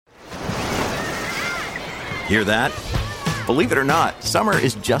Hear that? Believe it or not, summer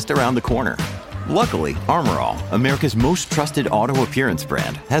is just around the corner. Luckily, Armor All, America's most trusted auto appearance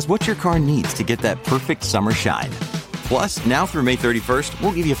brand, has what your car needs to get that perfect summer shine. Plus, now through May 31st,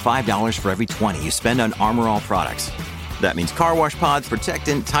 we'll give you $5 for every $20 you spend on Armor All products. That means car wash pods,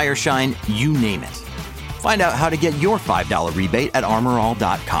 protectant, tire shine, you name it. Find out how to get your $5 rebate at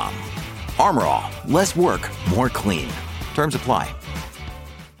armorall.com. Armor All, less work, more clean. Terms apply.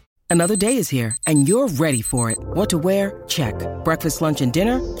 Another day is here, and you're ready for it. What to wear? Check. Breakfast, lunch, and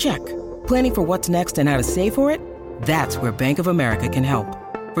dinner? Check. Planning for what's next and how to save for it? That's where Bank of America can help.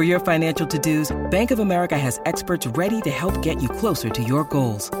 For your financial to-dos, Bank of America has experts ready to help get you closer to your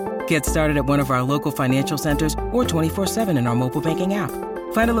goals. Get started at one of our local financial centers or 24/7 in our mobile banking app.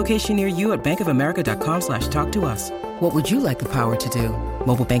 Find a location near you at bankofamerica.com/talktous. What would you like the power to do?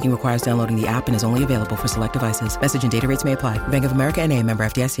 Mobile banking requires downloading the app and is only available for select devices. Message and data rates may apply. Bank of America N.A., member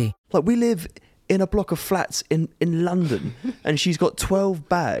FDIC. Like, we live in a block of flats in London, and she's got 12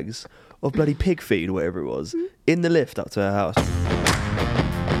 bags of bloody pig feed, or whatever it was, in the lift up to her house.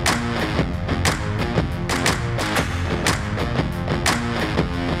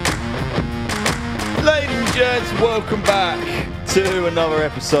 Ladies and gents, welcome back to another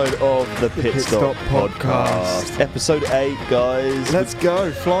episode of the Pit Stop Podcast. Episode 8, guys. Let's go,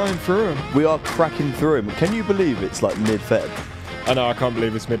 flying through them. We are cracking through them. Can you believe it's like mid-Feb? I know, I can't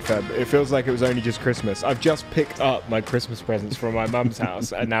believe it's mid-Feb. It feels like it was only just Christmas. I've just picked up my Christmas presents from my mum's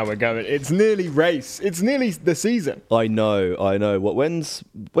house, and now we're going. It's nearly race. It's nearly the season. I know. When's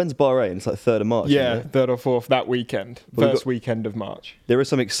Bahrain? It's like 3rd of March. Yeah, 3rd or 4th, that weekend. First weekend of March. There is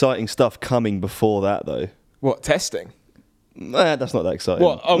some exciting stuff coming before that, though. What, testing? Nah, that's not that exciting.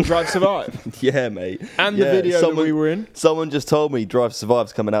 What, Drive Survive? Yeah, mate. And the video that we were in? Someone just told me Drive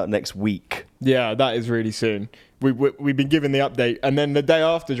Survive's coming out next week. Yeah, that is really soon. We've been given the update, and then the day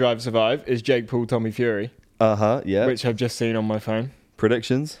after Drive Survive is Jake Paul, Tommy Fury. Yeah. Which I've just seen on my phone.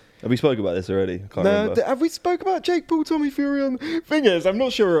 Predictions? Have we spoke about this already? I can't remember. Have we spoke about Jake Paul, Tommy Fury on... Thing is, I'm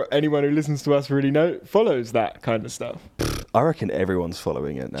not sure anyone who listens to us really follows that kind of stuff. I reckon everyone's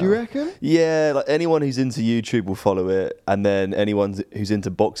following it now. Do you reckon? Yeah, like anyone who's into YouTube will follow it, and then anyone who's into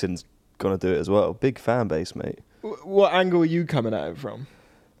boxing's gonna do it as well. Big fan base, mate. What angle are you coming at it from?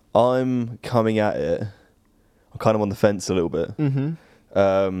 I'm coming at it. I'm kind of on the fence a little bit.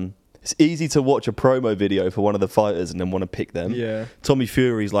 Mm-hmm. It's easy to watch a promo video for one of the fighters and then want to pick them. Yeah. Tommy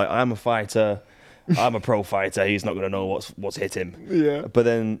Fury's like, I'm a fighter. I'm a pro fighter. He's not going to know what's hit him. Yeah. But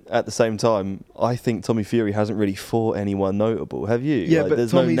then at the same time, I think Tommy Fury hasn't really fought anyone notable. Have you? Yeah, but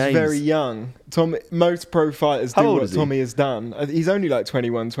there's Tommy's no names. very young. Most pro fighters do what Tommy has done. He's only like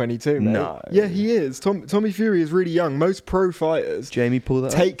 21, 22, mate. No. Yeah, he is. Tommy Fury is really young. Most pro fighters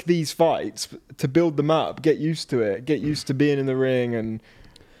take these fights to build them up, get used to it, get used to being in the ring and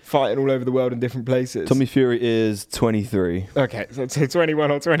fighting all over the world in different places. Tommy Fury is 23. Okay, so 21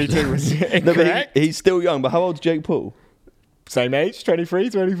 or 22 was incorrect. No, but he's still young, but how old's Jake Paul? Same age, 23,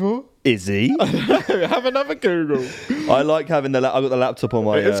 24? Is he? Have another Google. I like having I've got the laptop on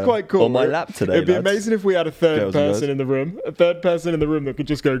my... It's quite cool. On my lap today, It'd be lads. amazing if we had a third person in the room. A third person in the room that could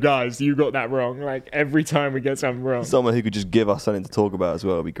just go, guys, you got that wrong. Like, every time we get something wrong. Someone who could just give us something to talk about as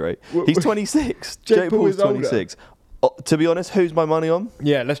well would be great. He's 26. Jake Paul Paul's is older. 26. To be honest, who's my money on?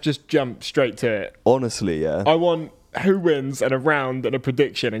 Yeah, let's just jump straight to it. Honestly, yeah. I want who wins and a round and a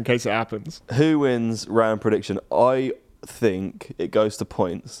prediction in case it happens. Who wins round prediction? I think it goes to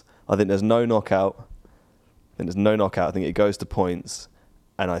points. I think there's no knockout. I think it goes to points.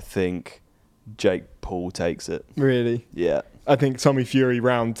 And I think Jake Paul takes it. Really? Yeah. I think Tommy Fury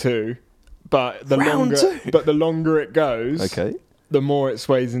round 2. But the longer it goes, okay, the more it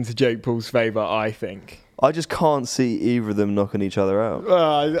sways into Jake Paul's favour, I think. I just can't see either of them knocking each other out.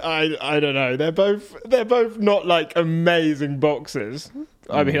 I don't know. They're both not like amazing boxers.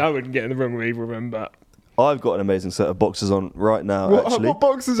 I mean, I wouldn't get in the ring with either of them, but I've got an amazing set of boxers on right now. Actually, what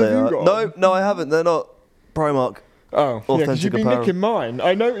boxers have you got? No, I haven't. They're not Primark. Oh, yeah, because you've been nicking mine.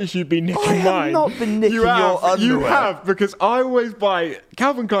 I noticed you've been nicking mine. I have not been nicking your underwear. You have, because I always buy...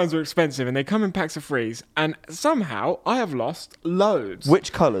 Calvin Klein's are expensive, and they come in packs of threes, and somehow I have lost loads.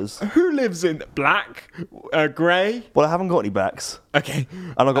 Which colours? Who lives in black, grey? Well, I haven't got any backs. Okay.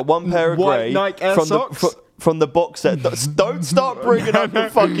 And I've got one pair of grey from the box set. Don't start bringing up the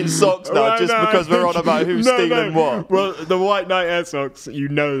fucking socks now because we're on about who's stealing what. Well, the white Nike Air socks, you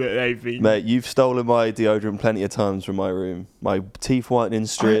know that they've been... Mate, you've stolen my deodorant plenty of times from my room. My teeth whitening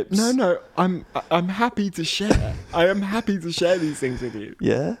strips. I'm happy to share. I am happy to share these things with you.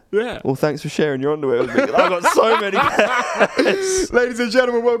 Yeah? Yeah. Well, thanks for sharing your underwear with me. I've got so many pairs. Ladies and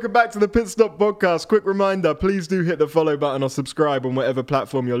gentlemen, welcome back to the Pit Stop Podcast. Quick reminder, please do hit the follow button or subscribe on whatever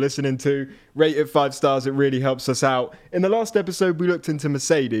platform you're listening to. Rate it 5 stars. It really really helps us out. In the last episode, we looked into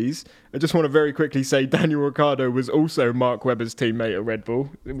Mercedes. I just want to very quickly say Daniel Ricciardo was also Mark Webber's teammate at Red Bull.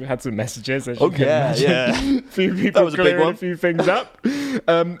 We had some messages. As you can imagine. A few people clearing a few things up.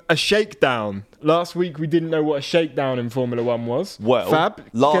 A shakedown. Last week, we didn't know what a shakedown in Formula One was. Well,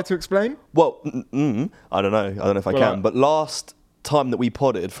 Fab, care to explain? Well, I don't know. I don't know if I can. But last time that we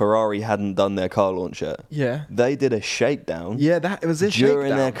podded, Ferrari hadn't done their car launch yet. Yeah. They did a shakedown. Yeah, that was a during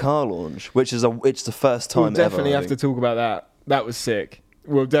shakedown. their car launch, which is it's the first time we'll definitely have to talk about that. That was sick.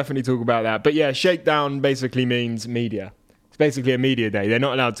 We'll definitely talk about that. But yeah, shakedown basically means media. It's basically a media day. They're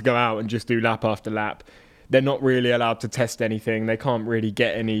not allowed to go out and just do lap after lap. They're not really allowed to test anything. They can't really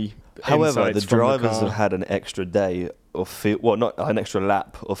get any However, the drivers have had an extra day of feel, well, not an extra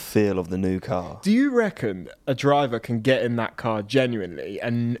lap of feel of the new car. Do you reckon a driver can get in that car genuinely?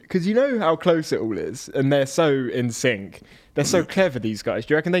 And because you know how close it all is, and they're so in sync, they're so clever, these guys.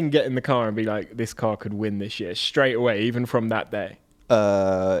 Do you reckon they can get in the car and be like, this car could win this year straight away, even from that day?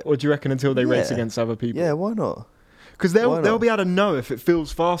 Or do you reckon until they race against other people? Yeah, why not? Because they'll be able to know if it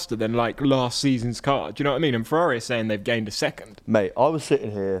feels faster than like last season's car. Do you know what I mean? And Ferrari is saying they've gained a second. Mate, I was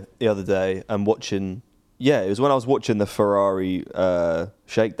sitting here the other day and watching. Yeah, it was when I was watching the Ferrari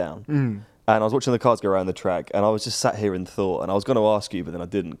shakedown. And I was watching the cars go around the track, and I was just sat here in thought, and I was going to ask you, but then I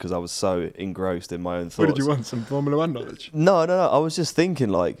didn't because I was so engrossed in my own thoughts. What did you want, some Formula One knowledge? No. I was just thinking,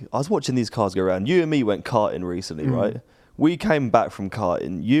 like, I was watching these cars go around. You and me went karting recently, right? We came back from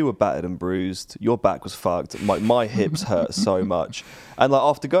karting. You were battered and bruised. Your back was fucked. My hips hurt so much. And like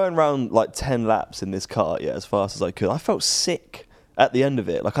after going around like 10 laps in this car, as fast as I could, I felt sick at the end of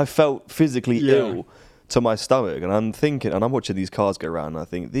it. Like I felt physically ill to my stomach. And I'm thinking, and I'm watching these cars go around, and I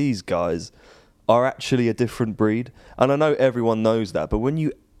think these guys are actually a different breed. And I know everyone knows that, but when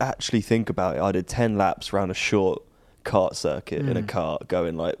you actually think about it, I did 10 laps around a short kart circuit in a kart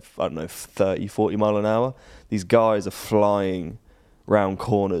going like, I don't know, 30, 40 mile an hour. These guys are flying round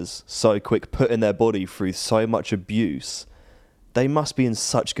corners so quick, putting their body through so much abuse. They must be in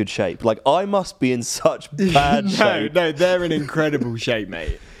such good shape. Like, I must be in such bad shape. No, they're in incredible shape,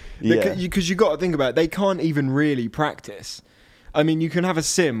 mate. Because you got to think about it, they can't even really practice. I mean, you can have a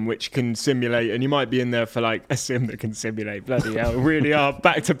sim which can simulate, and you might be in there for like a sim that can simulate. Bloody hell, really are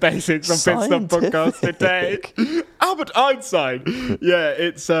back to basics on Pit Stop Podcast today. Albert Einstein. Yeah,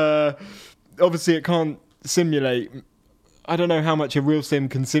 it's obviously it can't simulate. I don't know how much a real sim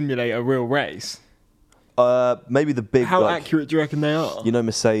can simulate a real race. Maybe the big. How accurate do you reckon they are? You know,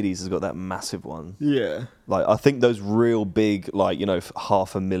 Mercedes has got that massive one. Yeah. Like, I think those real big, like, you know,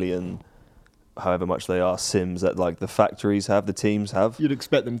 500,000. However much they are, sims that like the factories have, the teams have. You'd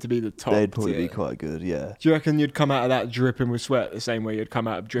expect them to be the top. They'd probably be quite good, yeah. Do you reckon you'd come out of that dripping with sweat the same way you'd come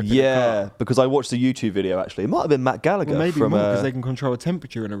out of dripping? Yeah, because I watched a YouTube video actually. It might have been Matt Gallagher. Well, maybe more because they can control a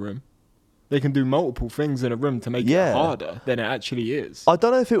temperature in a room. They can do multiple things in a room to make it harder than it actually is. I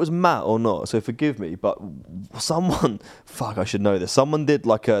don't know if it was Matt or not, so forgive me, but someone, fuck, I should know this. Someone did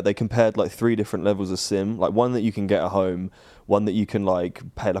like they compared like 3 different levels of sim, like one that you can get at home, one that you can like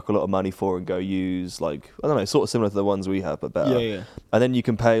pay like a lot of money for and go use, like, I don't know, sort of similar to the ones we have, but better. Yeah. And then you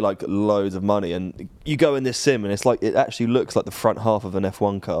can pay like loads of money, and you go in this sim, and it's like, it actually looks like the front half of an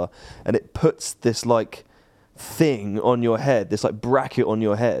F1 car, and it puts this like thing on your head, this like bracket on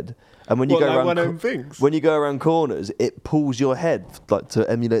your head. And when you go around, when you go around corners, it pulls your head like to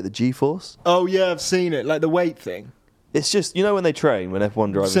emulate the G-force. Oh yeah, I've seen it, like the weight thing. It's just, you know, when they train, when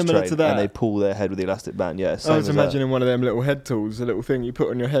F1 drivers train, and they pull their head with the elastic band. Yeah, I was imagining one of them little head tools, a little thing you put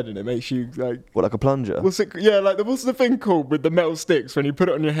on your head, and it makes you like. What, like a plunger? What's the thing called with the metal sticks? When you put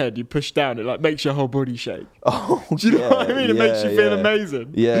it on your head, you push down, it like makes your whole body shake. Oh, do you know what I mean? It makes you feel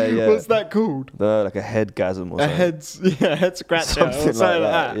amazing. Yeah. What's that called? Like a headgasm or something. A head scratcher something or something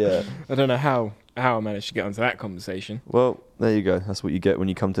like that. Yeah. I don't know how I managed to get onto that conversation. Well, there you go. That's what you get when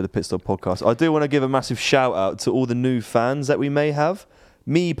you come to the Pit Stop Podcast. I do want to give a massive shout out to all the new fans that we may have.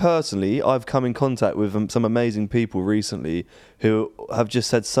 Me personally, I've come in contact with some amazing people recently who have just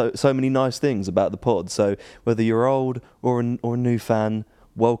said so many nice things about the pod. So whether you're old or a new fan,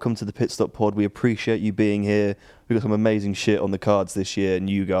 welcome to the Pit Stop Pod. We appreciate you being here. We've got some amazing shit on the cards this year, and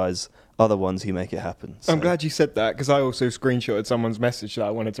you guys are the ones who make it happen. So. I'm glad you said that, because I also screenshotted someone's message that I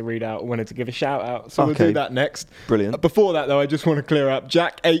wanted to read out, wanted to give a shout out. So we'll do that next. Brilliant. Before that, though, I just want to clear up.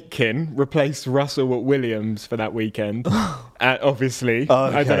 Jack Aitken replaced Russell at Williams for that weekend. Obviously. Okay.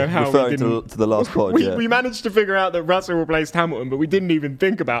 I don't know how Referring we didn't... to the last pod, we managed to figure out that Russell replaced Hamilton, but we didn't even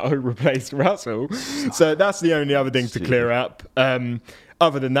think about who replaced Russell. So that's the only other thing to clear up.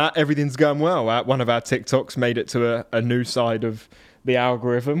 Other than that, everything's going well. One of our TikToks made it to a new side of the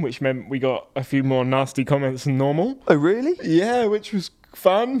algorithm, which meant we got a few more nasty comments than normal. Oh, really? Yeah, which was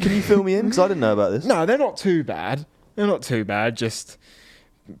fun. Can you fill me in? Because I didn't know about this. No, they're not too bad. Just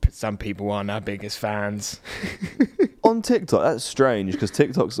some people aren't our biggest fans. On TikTok, that's strange because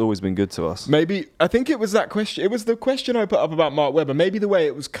TikTok's always been good to us. Maybe, I think it was that question. It was the question I put up about Mark Webber. Maybe the way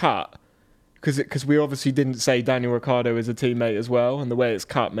it was cut, because we obviously didn't say Daniel Ricciardo is a teammate as well, and the way it's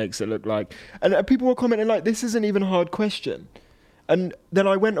cut makes it look like. And people were commenting like, this isn't even a hard question. And then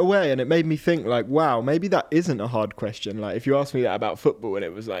I went away and it made me think like, wow, maybe that isn't a hard question. Like if you asked me that about football and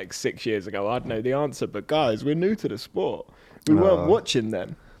it was like 6 years ago, I'd know the answer. But guys, we're new to the sport. We weren't watching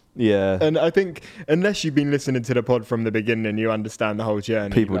then. Yeah. And I think unless you've been listening to the pod from the beginning, you understand the whole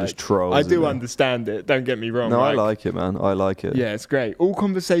journey. People just troll. I do understand it. Don't get me wrong. No, I like it, man. I like it. Yeah, it's great. All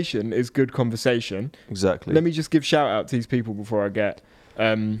conversation is good conversation. Exactly. Let me just give shout out to these people before I get.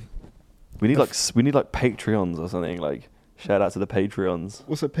 We need like Patreons or something. Like shout out to the Patreons.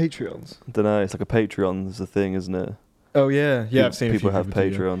 What's a Patreons? I don't know. It's like a Patreon's a thing, isn't it? Oh yeah, I've seen people have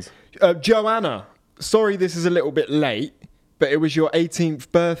Patreons. Joanna, sorry this is a little bit late, but it was your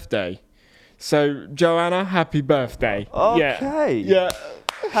 18th birthday. So, Joanna, happy birthday. Okay. Yeah.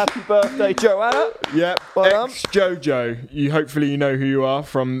 Happy birthday, Joanna. Yeah. Well Ex-Jojo. Hopefully you know who you are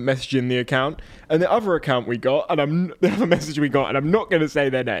from messaging the account. And the other account we got, the other message we got, and I'm not going to say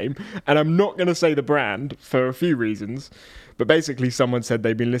their name, and I'm not going to say the brand for a few reasons. But basically someone said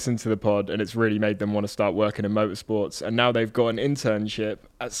they've been listening to the pod and it's really made them want to start working in motorsports. And now they've got an internship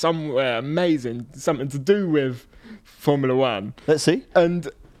at somewhere amazing, something to do with Formula One. Let's see. And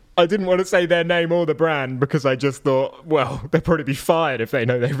I didn't want to say their name or the brand because I just thought, well, they'll probably be fired if they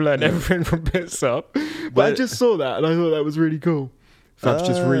know they've learned everything from Pit Stop. But I just saw that and I thought that was really cool. Fab's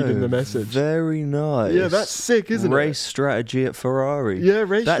just reading the message. Very nice. Yeah, that's sick, isn't Race strategy at Ferrari. Yeah,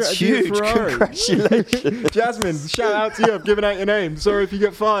 race that's strategy huge. at Ferrari. Congratulations. Jasmine, shout out to you. I've given out your name. Sorry if you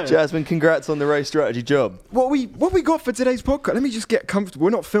get fired. Jasmine, congrats on the race strategy job. What we got for today's podcast? Let me just get comfortable. We're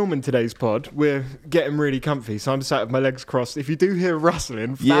not filming today's pod. We're getting really comfy. So I'm sat with my legs crossed. If you do hear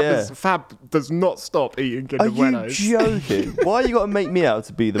rustling, Fab does not stop eating Kinder Buenos. Are you joking? Why you got to make me out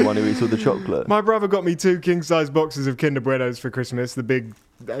to be the one who eats all the chocolate? My brother got me 2 king-size boxes of Kinder Buenos for Christmas. The big...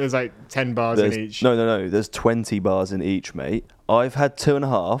 There's like 10 bars in each. No. There's 20 bars in each, mate. I've had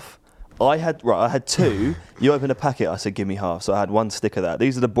 2.5. I had 2. You opened a packet. I said, give me half. So I had 1 stick of that.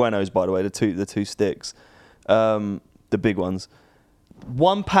 These are the Buenos, by the way. The two sticks, the big ones.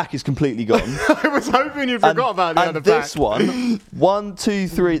 1 pack is completely gone. I was hoping you forgot about the other pack. And this one, 1, 2,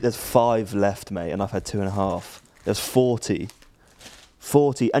 3. There's 5 left, mate. And I've had 2.5. There's 40.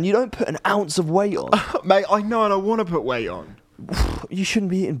 And you don't put an ounce of weight on. Mate, I know, and I want to put weight on. You shouldn't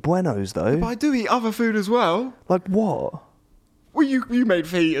be eating Buenos, though. But I do eat other food as well. Like what? Well, you made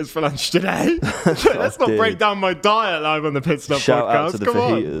fajitas for lunch today. Let's not break down my diet live on the Pit Stop podcast. Shout out to the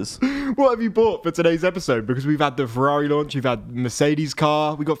fajitas. What have you bought for today's episode? Because we've had the Ferrari launch, we've had Mercedes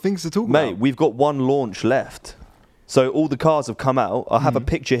car, we've got things to talk about. Mate, we've got 1 launch left. So all the cars have come out. I have a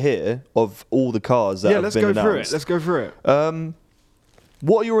picture here of all the cars that have been announced. Let's go through it.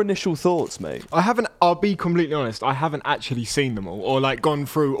 What are your initial thoughts, mate? I'll be completely honest, I haven't actually seen them all or like gone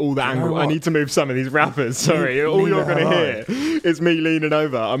through all the angles. I need to move some of these wrappers, sorry. All you're going to hear is me leaning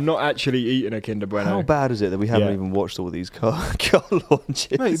over. I'm not actually eating a Kinder Bueno. How bad is it that we haven't even watched all these car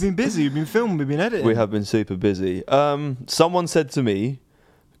launches? Mate, you've been busy, you've been filming, we've been editing. We have been super busy. Someone said to me,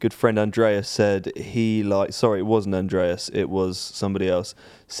 good friend Andreas said it wasn't Andreas, it was somebody else,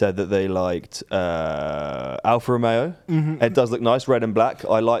 said that they liked Alfa Romeo. Mm-hmm. It does look nice, red and black.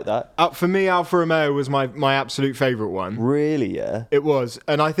 I like that. For me, Alfa Romeo was my absolute favourite one. Really, yeah? It was.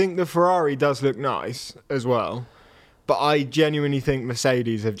 And I think the Ferrari does look nice as well. But I genuinely think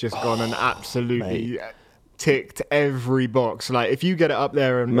Mercedes have just gone and absolutely... ticked every box. Like if you get it up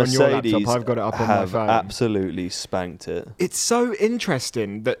there on your laptop, I've got it up on my phone. Absolutely spanked it. It's so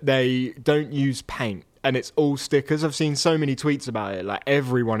interesting that they don't use paint and it's all stickers. I've seen so many tweets about it. Like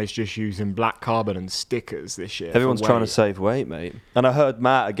everyone is just using black carbon and stickers this year. Everyone's trying to save weight, mate. And I heard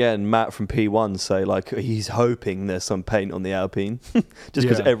Matt from P1 say like he's hoping there's some paint on the Alpine just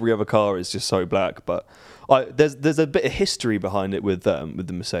because every other car is just so black. But there's a bit of history behind it with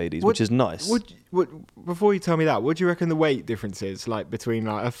the Mercedes, which is nice. Before you tell me that, what do you reckon the weight difference is like between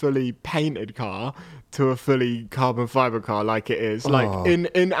like a fully painted car to a fully carbon fiber car like it is? Like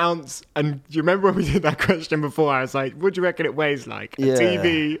in ounce, and do you remember when we did that question before? I was like, what do you reckon it weighs like? A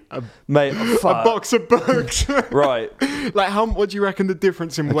TV, a box of books. Right. Like what do you reckon the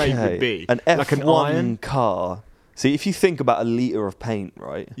difference in weight would be? An F1 like an iron car. See, if you think about a litre of paint,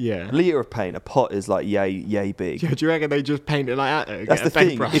 right? Yeah. A litre of paint, a pot is like yay big. Yeah, do you reckon they just paint it like that? That's the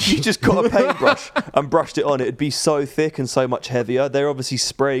thing. If you just got a paintbrush and brushed it on, it'd be so thick and so much heavier. They're obviously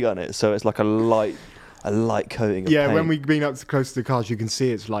spraying on it, so it's like a light a light coating of Yeah, paint. when we've been up close to the cars, you can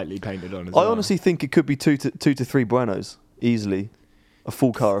see it's lightly painted on as well. I honestly think it could be two to three Buenos, easily. A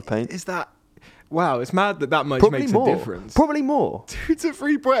full car of paint. Is that... Wow, it's mad that much Probably makes more. a difference. Probably more. 2 to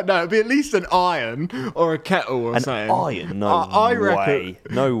 3 Buenos. No, it'd be at least an iron or a kettle or An something. iron? No I way. reckon...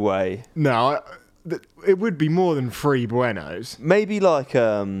 No way. No, it would be more than 3 Buenos. Maybe like...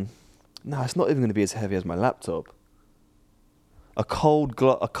 no, it's not even going to be as heavy as my laptop. A cold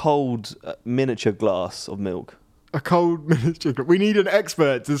miniature glass of milk. A cold miniature. We need an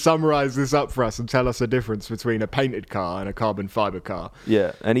expert to summarise this up for us and tell us the difference between a painted car and a carbon fibre car.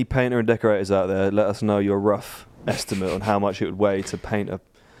 Yeah, any painter and decorators out there, let us know your rough estimate on how much it would weigh to paint a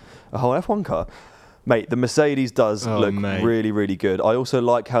whole F1 car. Mate, the Mercedes does look really, really good. I also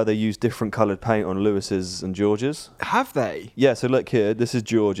like how they use different coloured paint on Lewis's and George's. Have they? Yeah, so look here. This is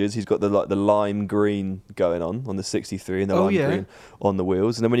George's. He's got the lime green going on the 63 and the lime green on the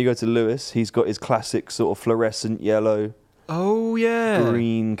wheels. And then when you go to Lewis, he's got his classic sort of fluorescent yellow. Oh, yeah.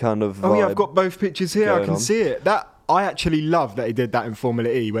 Green kind of vibe. Oh, yeah, I've got both pictures here. I can see it. I actually love that he did that in Formula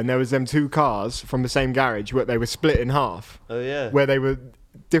E when there was them 2 cars from the same garage where they were split in half. Oh, yeah. Where they were...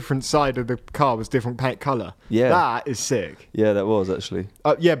 different side of the car was different paint colour. Yeah. That is sick. Yeah, that was actually.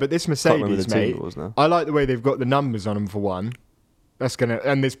 Yeah, but this Mercedes, mate, now. I like the way they've got the numbers on them for one. That's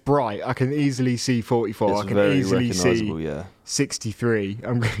and it's bright. I can easily see 44. It's I can very easily see yeah. 63.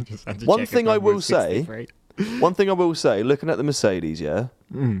 I'm going to just have to One check thing if I I'm will with say, 63. looking at the Mercedes,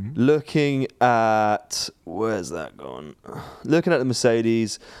 looking at, where's that gone? Looking at the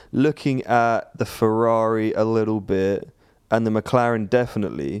Mercedes, looking at the Ferrari a little bit, and the McLaren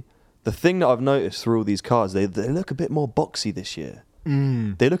definitely. The thing that I've noticed through all these cars, they look a bit more boxy this year.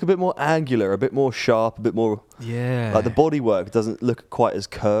 They look a bit more angular, a bit more sharp, a bit more... Yeah. Like the bodywork doesn't look quite as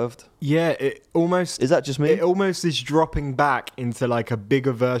curved. Yeah, it almost... Is that just me? It almost is dropping back into like a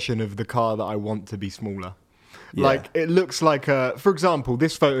bigger version of the car that I want to be smaller. Yeah. Like, it looks like for example,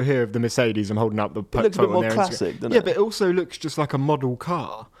 this photo here of the Mercedes, I'm holding up the photo. It looks a bit more classic, doesn't it? Yeah, but it also looks just like a model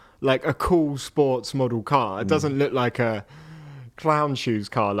car. Like a cool sports model car. It doesn't look like a clown shoes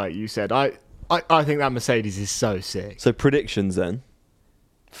car, like you said. I think that Mercedes is so sick. So predictions then.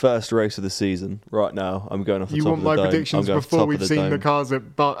 First race of the season, right now. I'm going off the top of the dome. You want my predictions before we've seen the cars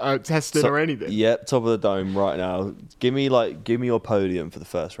at tested or anything? Yep, top of the dome right now. Give me your podium for the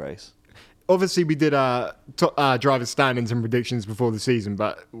first race. Obviously, we did our driver standings and predictions before the season,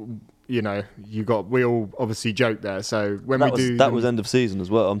 but you know, we all obviously joked there. So when that was end of season as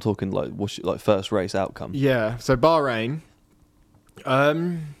well. I'm talking like first race outcome. Yeah. So Bahrain.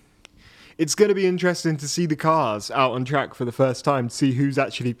 It's going to be interesting to see the cars out on track for the first time, to see who's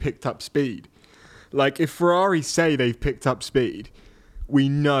actually picked up speed. Like, if Ferrari say they've picked up speed, we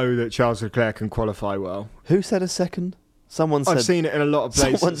know that Charles Leclerc can qualify well. Who said a second? I've seen it in a lot of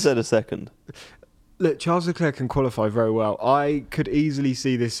places. Someone said a second. Look, Charles Leclerc can qualify very well. I could easily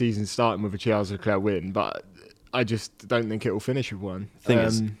see this season starting with a Charles Leclerc win, but I just don't think it will finish with one. Thing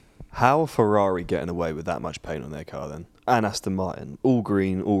is, how are Ferrari getting away with that much paint on their car then? And Aston Martin, all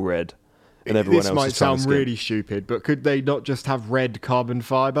green, all red. And everyone else might sound really stupid, but could they not just have red carbon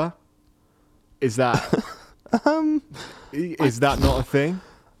fibre? Is that is that not a thing?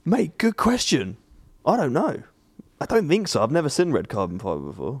 Mate, good question. I don't know. I don't think so. I've never seen red carbon fibre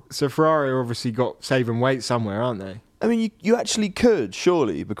before. So Ferrari obviously got saving weight somewhere, aren't they? I mean, you actually could,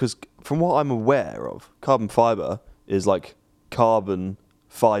 surely, because from what I'm aware of, carbon fibre is like carbon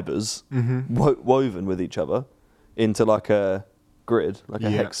fibres woven with each other into like a grid, like a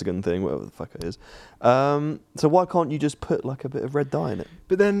hexagon thing, whatever the fuck it is. So why can't you just put like a bit of red dye in it?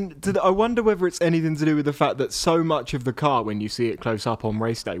 But then I wonder whether it's anything to do with the fact that so much of the car, when you see it close up on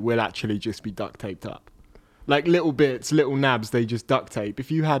race day, will actually just be duct taped up. Like little bits, little nabs, they just duct tape.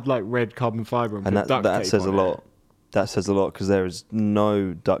 If you had like red carbon fibre and put duct tape that says on a lot. That says a lot because there is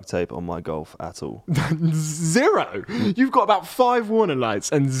no duct tape on my Golf at all. Zero. You've got about 5 Warner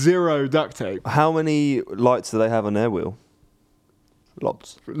lights and 0 duct tape. How many lights do they have on their wheel?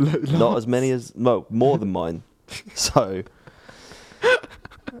 Lots. Not as many as more than mine. So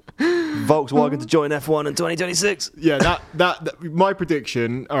Volkswagen to join F1 in 2026. Yeah, that my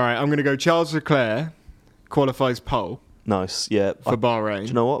prediction. All right, I'm going to go Charles Leclerc qualifies pole. Nice, yeah. For Bahrain. Do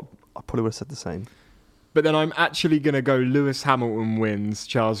you know what? I probably would have said the same. But then I'm actually going to go Lewis Hamilton wins,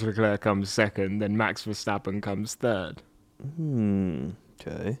 Charles Leclerc comes second, then Max Verstappen comes third.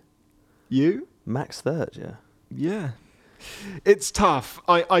 Okay. You? Max third, yeah. Yeah. It's tough.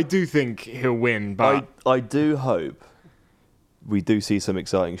 I do think he'll win, but... I do hope we do see some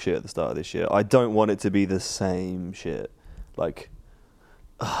exciting shit at the start of this year. I don't want it to be the same shit. Like,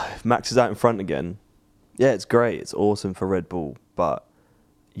 if Max is out in front again, yeah, it's great. It's awesome for Red Bull, but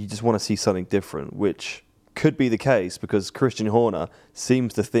you just want to see something different, which could be the case because Christian Horner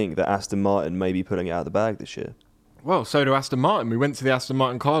seems to think that Aston Martin may be pulling it out of the bag this year. Well, so do Aston Martin. We went to the Aston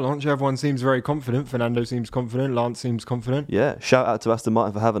Martin car launch. Everyone seems very confident. Fernando seems confident. Lance seems confident. Yeah, shout out to Aston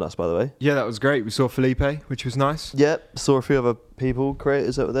Martin for having us, by the way. Yeah, that was great. We saw Felipe, which was nice. Yep, saw a few other people,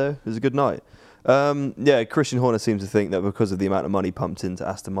 creators over there. It was a good night. Yeah, Christian Horner seems to think that because of the amount of money pumped into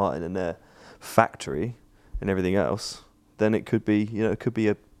Aston Martin and their factory and everything else, then it could be,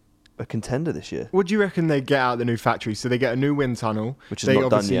 a contender this year. What do you reckon they get out of the new factory? So they get a new wind tunnel, which is not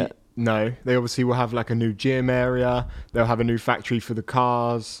done yet. No, they obviously will have like a new gym area. They'll have a new factory for the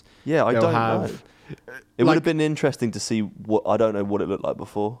cars. Yeah, I don't know. It would have been interesting to see what, I don't know what it looked like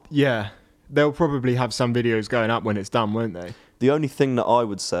before. Yeah, they'll probably have some videos going up when it's done, won't they? The only thing that I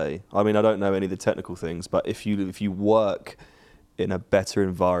would say, I mean, I don't know any of the technical things, but if you work in a better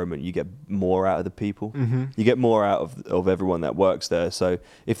environment, you get more out of the people. Mm-hmm. You get more out of everyone that works there. So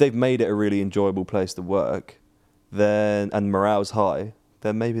if they've made it a really enjoyable place to work, then and morale's high,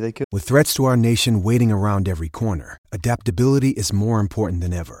 then maybe they could. With threats to our nation waiting around every corner, adaptability is more important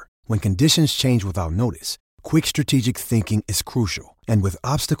than ever. When conditions change without notice, quick strategic thinking is crucial. And with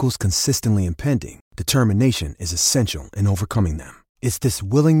obstacles consistently impending, determination is essential in overcoming them. It's this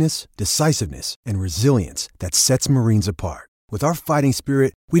willingness, decisiveness, and resilience that sets Marines apart. With our fighting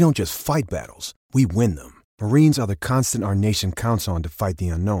spirit, we don't just fight battles, we win them. Marines are the constant our nation counts on to fight the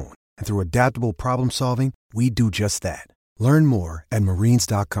unknown. And through adaptable problem solving, we do just that. Learn more at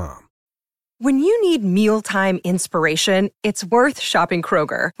marines.com. When you need mealtime inspiration, it's worth shopping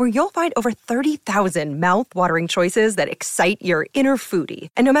Kroger, where you'll find over 30,000 mouth-watering choices that excite your inner foodie.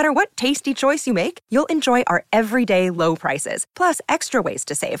 And no matter what tasty choice you make, you'll enjoy our everyday low prices, plus extra ways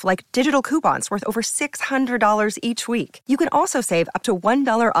to save, like digital coupons worth over $600 each week. You can also save up to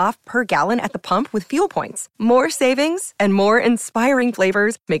 $1 off per gallon at the pump with fuel points. More savings and more inspiring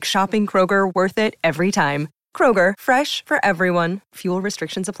flavors make shopping Kroger worth it every time. Kroger, fresh for everyone. Fuel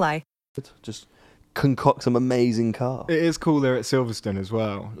restrictions apply. Just concoct some amazing car. It is cool they're at Silverstone as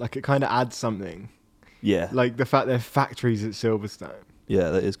well. Like, it kind of adds something. Yeah. Like the fact they're factories at Silverstone. Yeah,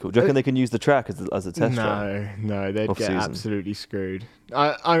 that is cool. Do you reckon they can use the track as a test track? No, they'd get absolutely screwed.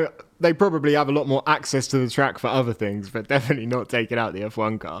 They probably have a lot more access to the track for other things, but definitely not taking out the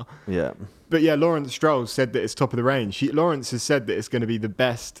F1 car. Yeah. But yeah, Lawrence Stroll said that it's top of the range. Lawrence has said that it's going to be the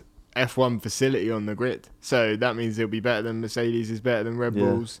best F1 facility on the grid. So that means it'll be better than Mercedes, is better than Red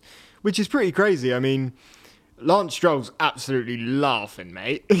Bulls. Which is pretty crazy. I mean, Lance Stroll's absolutely laughing,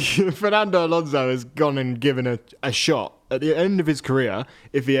 mate. Fernando Alonso has gone and given a shot at the end of his career,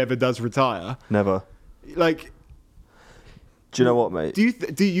 if he ever does retire. Never. Like, do you know what, mate?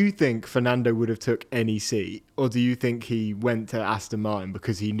 Do you think Fernando would have took any seat, or do you think he went to Aston Martin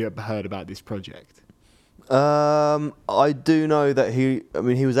because he heard about this project? I do know that he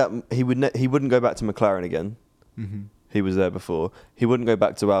wouldn't go back to McLaren again. Mm-hmm. He was there before. He wouldn't go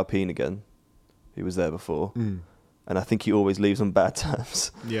back to Alpine again. He was there before. Mm. And I think he always leaves on bad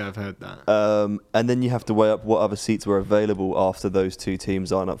terms. Yeah, I've heard that. And then you have to weigh up what other seats were available after those two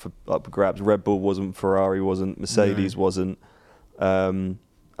teams aren't up for grabs. Red Bull wasn't, Ferrari wasn't, Mercedes wasn't, Alfa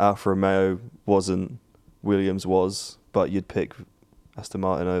Romeo wasn't, Williams was, but you'd pick Aston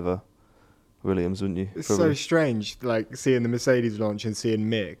Martin over Williams, wouldn't you? It's so strange, like seeing the Mercedes launch and seeing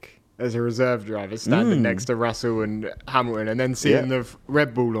Mick as a reserve driver standing next to Russell and Hamilton, and then seeing the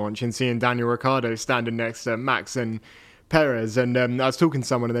Red Bull launch and seeing Daniel Ricciardo standing next to Max and Perez. And I was talking to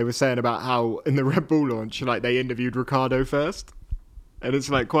someone and they were saying about how in the Red Bull launch, like, they interviewed Ricciardo first. And it's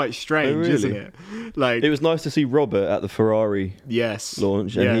like quite strange, isn't it? Like, it was nice to see Robert at the Ferrari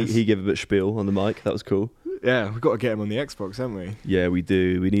launch, and he gave a bit of spiel on the mic. That was cool. Yeah, we've got to get him on the Xbox, haven't we? Yeah, we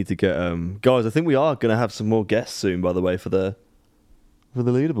do. We need to get guys. I think we are going to have some more guests soon, by the way, for the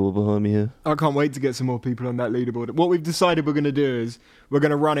leaderboard behind me here. I can't wait to get some more people on that leaderboard. What we've decided we're going to do is we're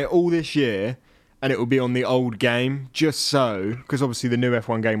going to run it all this year, and it will be on the old game, just so, because obviously the new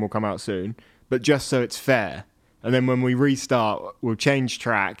F1 game will come out soon, but just so it's fair. And then when we restart, we'll change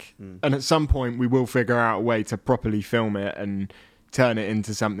track, and at some point we will figure out a way to properly film it and turn it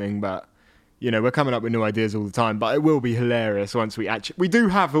into something. But, you know, we're coming up with new ideas all the time, but it will be hilarious once we do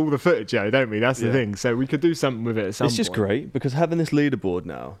have all the footage, Joe, don't we? That's the thing. So we could do something with it at some point. It's just great, because having this leaderboard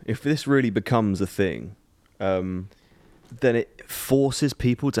now, if this really becomes a thing, then it forces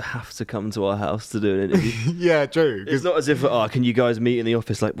people to have to come to our house to do an interview. Yeah, true. It's not as if, can you guys meet in the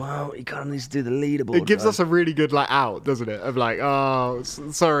office? Like, well, you kind of need to do the leaderboard. It gives us a really good out, doesn't it? Of like,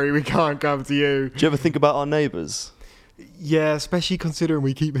 sorry, we can't come to you. Do you ever think about our neighbours? Yeah, especially considering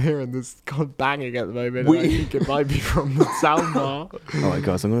we keep hearing this banging at the moment. I think it might be from the soundbar. All right,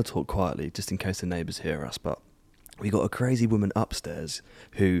 guys, I'm going to talk quietly just in case the neighbours hear us, but we got a crazy woman upstairs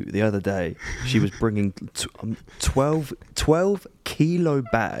who the other day she was bringing 12 kilo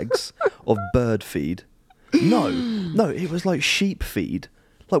bags of bird feed. No, it was like sheep feed.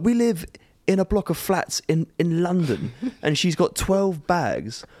 Like, we live in a block of flats in London, and she's got 12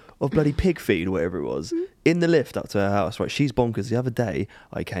 bags of bloody pig feed, or whatever it was, in the lift up to her house. Right, she's bonkers. The other day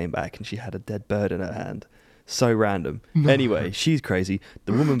I came back and she had a dead bird in her hand. So random. No. Anyway, she's crazy.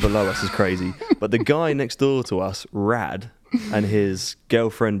 The woman below us is crazy. But the guy next door to us, Rad, and his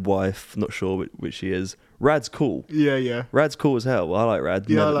girlfriend, wife, not sure which she is. Rad's cool. Yeah. Rad's cool as hell. I like Rad.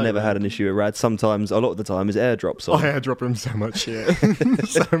 Yeah, never Rad. Had an issue with Rad. Sometimes, a lot of the time, his airdrops on. I airdrop him so much shit.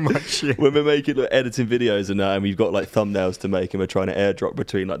 So much shit. When we're making, like, editing videos and we've got like thumbnails to make, and we're trying to airdrop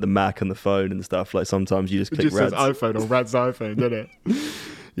between like the Mac and the phone and stuff. Like, sometimes you just click Rad's. It just says iPhone or Rad's iPhone, doesn't it?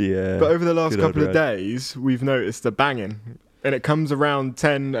 Yeah. But over the last couple of days, we've noticed a banging. And it comes around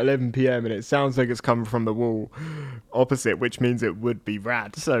 10, 11 p.m. and it sounds like it's coming from the wall opposite, which means it would be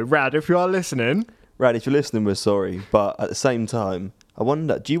Rad. So, Rad, if you are listening... Rad, if you're listening, we're sorry. But at the same time,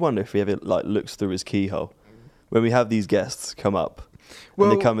 do you wonder if he ever like looks through his keyhole? When we have these guests come up,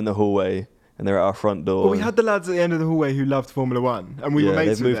 and they come in the hallway, and they're at our front door. Well, we had the lads at the end of the hallway who loved Formula One, and we were mates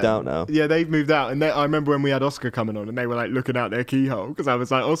with them. They've moved out now. Yeah, they've moved out, and I remember when we had Oscar coming on, and they were like looking out their keyhole, because I was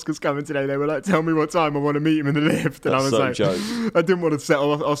like, Oscar's coming today. They were like, tell me what time I want to meet him in the lift, and I was like, jokes. I didn't want to set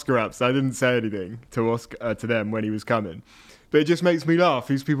Oscar up, so I didn't say anything to them when he was coming. But it just makes me laugh.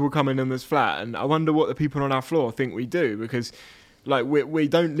 These people coming in this flat, and I wonder what the people on our floor think we do, because like we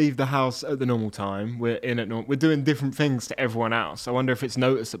don't leave the house at the normal time. We're doing different things to everyone else. I wonder if it's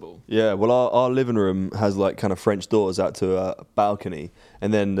noticeable. Yeah, well, our living room has like kind of French doors out to a balcony,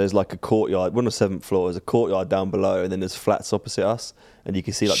 and then there's like a courtyard. We're on the 7th floor. There's a courtyard down below, and then there's flats opposite us, and you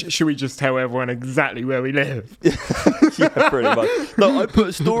can see like. Should we just tell everyone exactly where we live? Yeah, pretty much. No, I put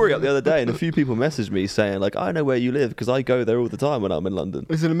a story up the other day, and a few people messaged me saying like, I know where you live because I go there all the time when I'm in London.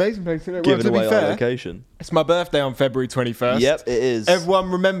 It's an amazing place to live. Giving away our location. It's my birthday on February 21st. Yep, it is.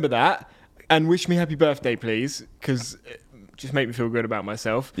 Everyone remember that and wish me happy birthday, please, because it just make me feel good about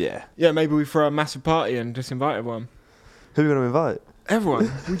myself. Yeah. Yeah, maybe we throw a massive party and just invite everyone. Who are we going to invite?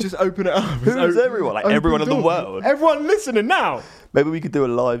 Everyone. We just open it up. Who is everyone? Like everyone in the world? Everyone listening now. Maybe we could do a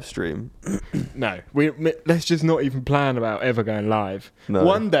live stream. No, let's just not even plan about ever going live. No.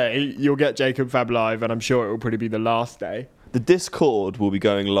 One day you'll get Jacob Fab live, and I'm sure it will probably be the last day. The Discord will be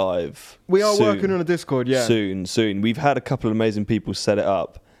going live. We are soon. working on a Discord, yeah. Soon. We've had a couple of amazing people set it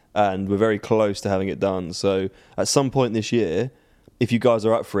up, and we're very close to having it done. So at some point this year, if you guys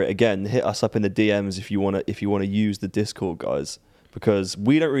are up for it, again, hit us up in the DMs if you want to use the Discord, guys, because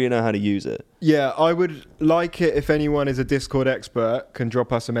we don't really know how to use it. Yeah, I would like it if anyone is a Discord expert can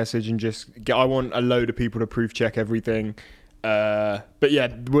drop us a message and I want a load of people to proof check everything. But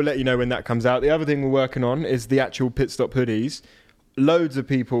yeah, we'll let you know when that comes out. The other thing we're working on is the actual pit stop hoodies. Loads of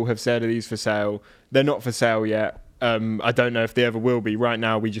people have said are these for sale. They're not for sale yet. I don't know if they ever will be. Right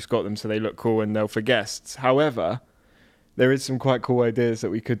now we just got them so they look cool and they're for guests. However, there is some quite cool ideas that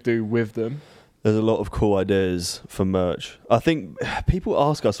we could do with them. There's a lot of cool ideas for merch. I think people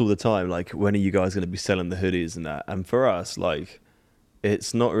ask us all the time, like, when are you guys going to be selling the hoodies and that? And for us, like,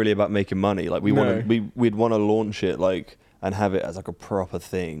 it's not really about making money. Like, we'd want to launch it, like, and have it as like a proper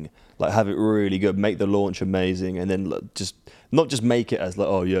thing, like have it really good, make the launch amazing, and then just not just make it as like,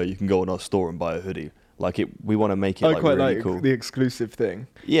 oh yeah, you can go on our store and buy a hoodie. Like we want to make it like really like cool. The exclusive thing.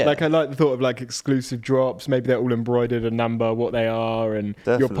 Yeah, like I like the thought of like exclusive drops. Maybe they're all embroidered, a number, what they are, and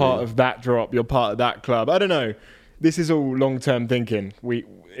Definitely. You're part of that drop. You're part of that club. I don't know. This is all long-term thinking.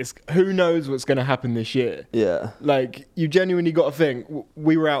 Who knows what's going to happen this year? Yeah. Like, you genuinely got to think.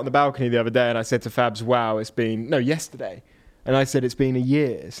 We were out on the balcony the other day, and I said to Fabs, "Wow, yesterday." And I said it's been a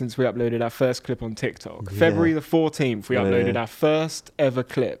year since we uploaded our first clip on TikTok. Yeah. February the 14th, we uploaded our first ever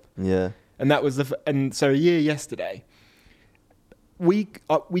clip. Yeah. And that was so a year yesterday. We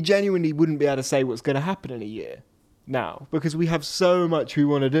genuinely wouldn't be able to say what's going to happen in a year now because we have so much we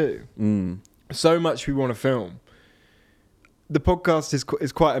want to do, so much we want to film. The podcast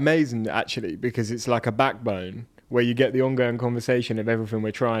is quite amazing actually because it's like a backbone where you get the ongoing conversation of everything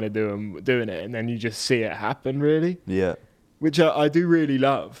we're trying to do and doing it, and then you just see it happen really. Yeah. Which I do really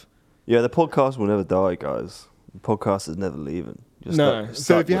love. Yeah, the podcast will never die, guys. The podcast is never leaving.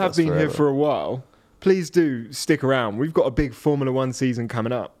 So if you have been here for a while, please do stick around. We've got a big Formula One season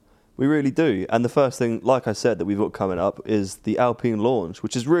coming up. We really do. And the first thing, like I said, that we've got coming up is the Alpine launch,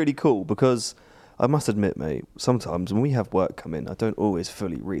 which is really cool because I must admit, mate, sometimes when we have work come in, I don't always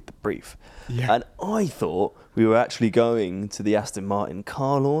fully read the brief. Yeah. And I thought we were actually going to the Aston Martin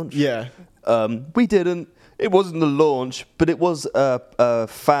car launch. Yeah. We didn't. It wasn't the launch, but it was a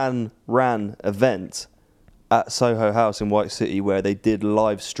fan-ran event. at Soho House in White City where they did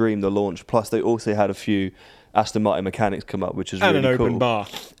live stream the launch. Plus, they also had a few Aston Martin mechanics come up, which is really cool. And an open bar.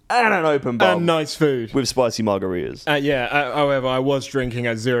 And an open bar. And nice food. With spicy margaritas. However, I was drinking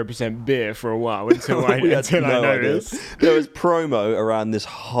a 0% beer for a while until I noticed. There was promo around this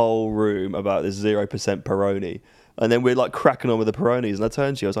whole room about this 0% Peroni. And then we're like cracking on with the Peronis. And I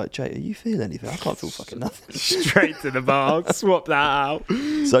turned to you, I was like, Jay, are you feeling anything? I can't feel fucking nothing. Straight to the bar. Swap that out.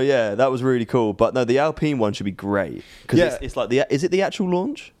 So yeah, that was really cool. But no, the Alpine one should be great. Because it's like, is it the actual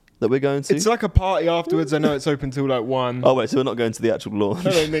launch that we're going to? It's like a party afterwards. I know it's open till like 1. Oh wait, so we're not going to the actual launch?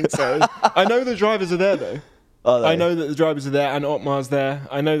 I don't think so. I know the drivers are there though. Are they? I know that the drivers are there and Otmar's there.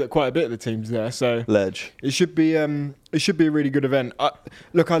 I know that quite a bit of the team's there. So Ledge. It should be a really good event.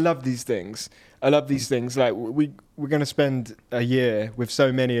 Look, I love these things. Like we're going to spend a year with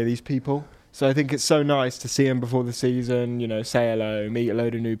so many of these people. So I think it's so nice to see them before the season, you know, say hello, meet a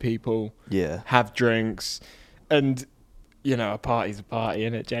load of new people. Yeah. Have drinks. And, you know, a party's a party,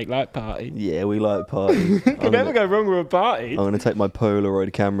 innit, Jake? Like party. Yeah, we like parties. Can never go wrong with a party. I'm going to take my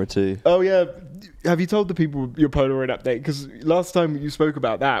Polaroid camera too. Oh, yeah. Have you told the people your Polaroid update? Because last time you spoke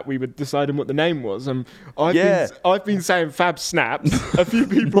about that, we were deciding what the name was. I've been saying Fab Snaps. A few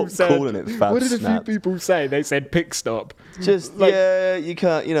people said... calling it Fab What did Snaps. a few people say? They said Pick Stop. Just, like, you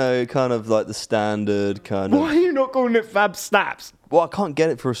can't, you know, kind of like the standard kind of... Why are you not calling it Fab Snaps? Well, I can't get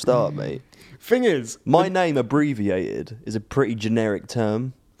it for a start, mate. Thing is... My name abbreviated is a pretty generic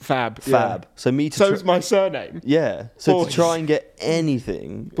term. Fab. Yeah. So So's my surname. Yeah. So Boys. to try and get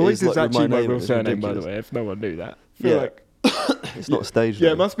anything... Boys is like actually my name, real it's surname, by ridiculous. the way, if no one knew that. It's not a stage Yeah,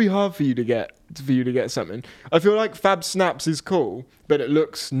 name. it must be hard for you to get something. I feel like Fab Snaps is cool, but it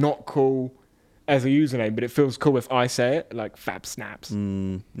looks not cool as a username, but it feels cool if I say it, like Fab Snaps.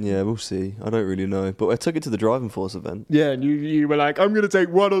 Yeah, we'll see. I don't really know. But I took it to the Driving Force event. Yeah, and you were like, I'm going to take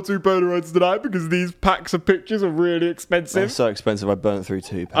 1 or 2 Polaroids tonight because these packs of pictures are really expensive. They're so expensive, I burnt through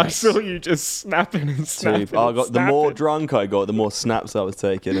 2 packs. I saw you just snapping and snapping. The more drunk I got, the more snaps I was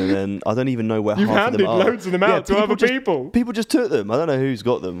taking, and then I don't even know where You've half of them are. handed loads of them out to other people. People just took them. I don't know who's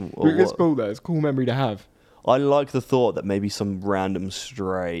got them. Or It's what. cool though. It's a cool memory to have. I like the thought that maybe some random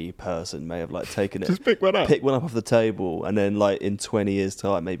stray person may have like taken it. Just pick one up off the table, and then like in 20 years'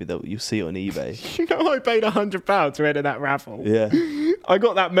 time, maybe you'll see it on eBay. You know, I paid £100 to enter that raffle. Yeah. I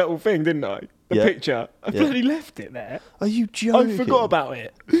got that metal thing, didn't I? The Yeah. picture. I bloody left it there. Are you joking? I forgot about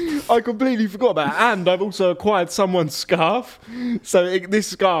it. I completely forgot about it. And I've also acquired someone's scarf. So this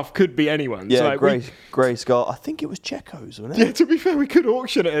scarf could be anyone's. Yeah, so like grey scarf. I think it was Checo's, wasn't it? Yeah, to be fair, we could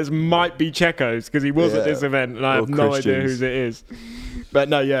auction it as might be Checo's because he was at Yeah. this event and I Or have no idea Christian's. whose it is. But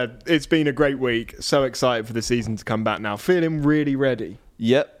no, yeah, it's been a great week. So excited for the season to come back now. Feeling really ready.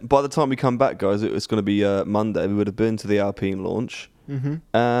 Yep. By the time we come back, guys, it's going to be Monday. We would have been to the Alpine launch.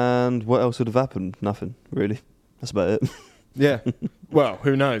 Mm-hmm. And what else would have happened? Nothing, really. That's about it. Yeah. Well,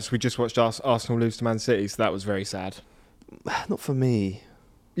 who knows? We just watched Arsenal lose to Man City, so that was very sad. Not for me.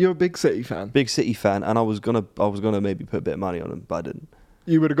 You're a big City fan. Big City fan, and I was gonna maybe put a bit of money on them, but I didn't.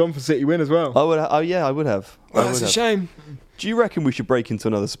 You would have gone for City win as well. I would. I would have. Well, that's a shame. Do you reckon we should break into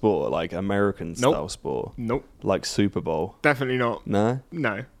another sport, like American style sport? Nope. Like Super Bowl? Definitely not. No?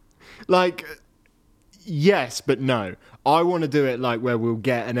 No. Like, yes, but no. I want to do it like where we'll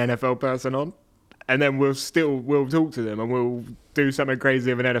get an NFL person on, and then we'll talk to them and we'll do something crazy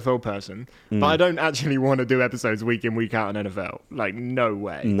of an NFL person. But I don't actually want to do episodes week in, week out on NFL. Like, no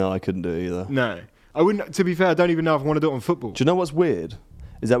way. No, I couldn't do it either. No. I wouldn't. To be fair, I don't even know if I want to do it on football. Do you know what's weird?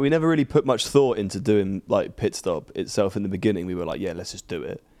 Is that we never really put much thought into doing like pit stop itself in the beginning. We were like, yeah, let's just do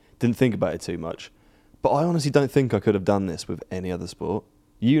it. Didn't think about it too much. But I honestly don't think I could have done this with any other sport.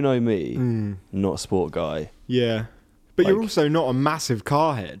 You know me, not a sport guy. Yeah. But Like- you're also not a massive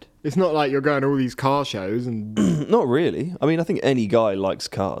car head. It's not like you're going to all these car shows and... Not really. I mean, I think any guy likes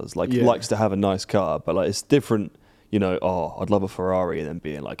cars, likes to have a nice car, but like it's different. You know, I'd love a Ferrari, and then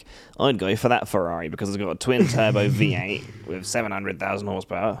being like, I'd go for that Ferrari because it's got a twin turbo V8 with 700,000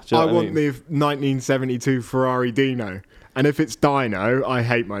 horsepower. Do you know I what want mean? the 1972 Ferrari Dino. And if it's Dino, I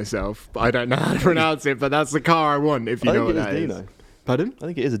hate myself. I don't know how to pronounce it, but that's the car I want, if you I know think what it is that is. Dino. Pardon? I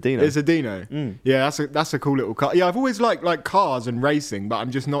think it is a Dino. It's a Dino. Yeah, that's a cool little car. Yeah, I've always liked like cars and racing, but I'm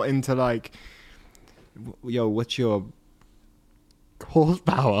just not into like, yo, what's your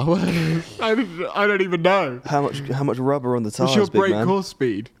horsepower? I don't even know. How much rubber on the tires, What's your big brake man? horse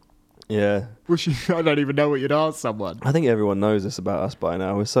speed? Yeah. I don't even know what you'd ask someone. I think everyone knows this about us by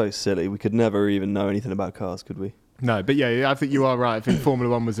now. We're so silly. We could never even know anything about cars, could we? No, but yeah, I think you are right. I think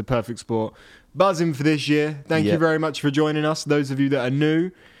Formula One was a perfect sport. Buzzing for this year. Thank you Yep. very much for joining us. Those of you that are new,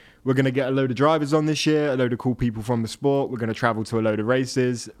 We're going to get a load of drivers on this year, a load of cool people from the sport. We're going to travel to a load of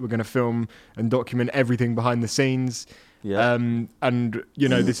races. We're going to film and document everything behind the scenes. Yeah. And, you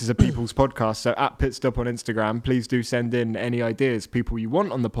know, this is a people's podcast. So at Pitstop on Instagram, please do send in any ideas, people you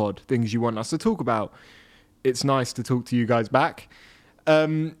want on the pod, things you want us to talk about. It's nice to talk to you guys back.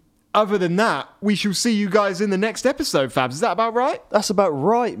 Other than that, we shall see you guys in the next episode, Fabs. Is that about right? That's about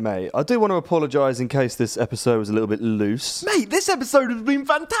right, mate. I do want to apologise in case this episode was a little bit loose. Mate, this episode has been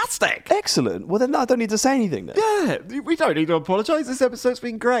fantastic. Excellent. Well, then I don't need to say anything then. Yeah, we don't need to apologise. This episode's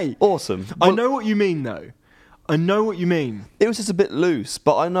been great. Awesome. I know what you mean, though. I know what you mean. It was just a bit loose,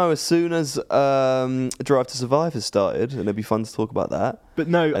 but I know as soon as Drive to Survive has started, and it'd be fun to talk about that. But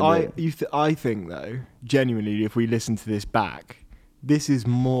no, I think, though, genuinely, if we listen to this back, this is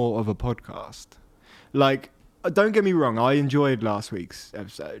more of a podcast. Like, don't get me wrong, I enjoyed last week's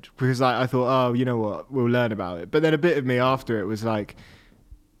episode because I thought, oh, you know what, we'll learn about it. But then a bit of me after it was like,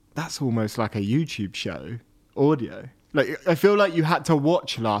 that's almost like a YouTube show, audio. Like, I feel like you had to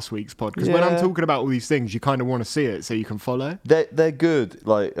watch last week's pod because when I'm talking about all these things, you kind of want to see it so you can follow. They're good,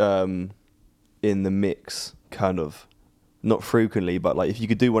 like, in the mix, kind of. Not frequently, but like if you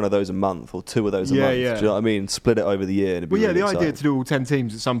could do one of those a month or two of those a month, do you know what I mean? Split it over the year. And really the idea to do all 10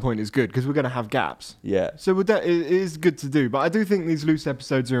 teams at some point is good because we're going to have gaps. Yeah. So it is good to do. But I do think these loose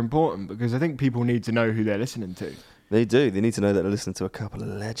episodes are important because I think people need to know who they're listening to. They do. They need to know that they're listening to a couple of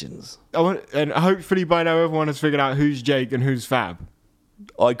legends. And hopefully by now everyone has figured out who's Jake and who's Fab.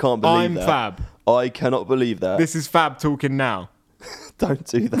 I can't believe that. I'm Fab. I cannot believe that. This is Fab talking now. Don't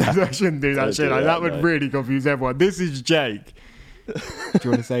do that. I shouldn't do that shit. That would really confuse everyone. This is Jake. Do you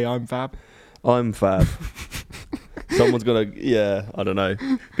want to say I'm Fab? I'm Fab. Someone's gonna, I don't know.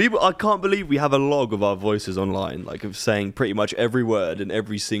 I can't believe we have a log of our voices online, like of saying pretty much every word in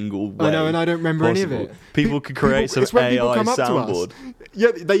every single way. I know, and I don't remember possible. Any of it. People could create some AI soundboard.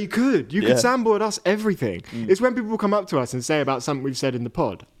 Yeah, you could. You could soundboard us everything. It's when people come up to us and say about something we've said in the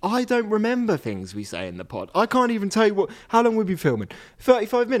pod. I don't remember things we say in the pod. I can't even tell you how long we've been filming.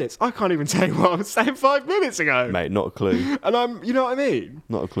 35 minutes. I can't even tell you what I was saying 5 minutes ago. Mate, not a clue. And you know what I mean?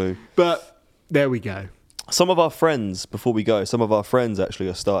 Not a clue. But there we go. Some of our friends, before we go, actually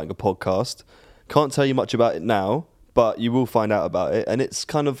are starting a podcast. Can't tell you much about it now, but you will find out about it. And it's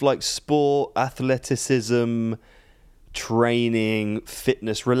kind of like sport, athleticism, training,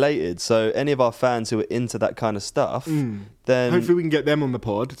 fitness related. So any of our fans who are into that kind of stuff, then hopefully we can get them on the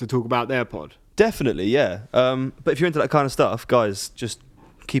pod to talk about their pod. Definitely, yeah. But if you're into that kind of stuff, guys, just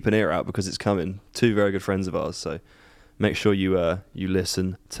keep an ear out because it's coming. 2 very good friends of ours, so make sure you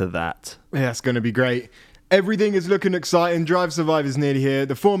listen to that. Yeah, it's going to be great. Everything is looking exciting. Drive Survive is nearly here.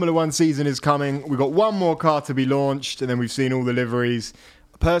 The Formula 1 season is coming. We've got one more car to be launched, and then we've seen all the liveries.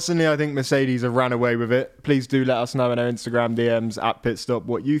 Personally, I think Mercedes have ran away with it. Please do let us know in our Instagram DMs at Pitstop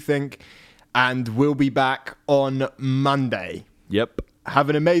what you think. And we'll be back on Monday. Yep. Have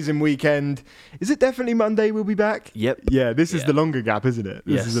an amazing weekend. Is it definitely Monday we'll be back? Yep. Yeah, this is the longer gap, isn't it?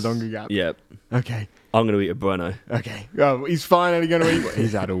 This is the longer gap. Yep. Okay. I'm going to eat a Bueno. Okay. Oh, he's finally going to eat.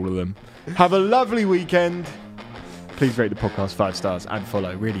 He's had all of them. Have a lovely weekend. Please rate the podcast 5 stars and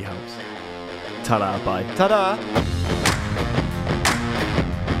follow. Really helps. Ta-da. Bye. Ta-da.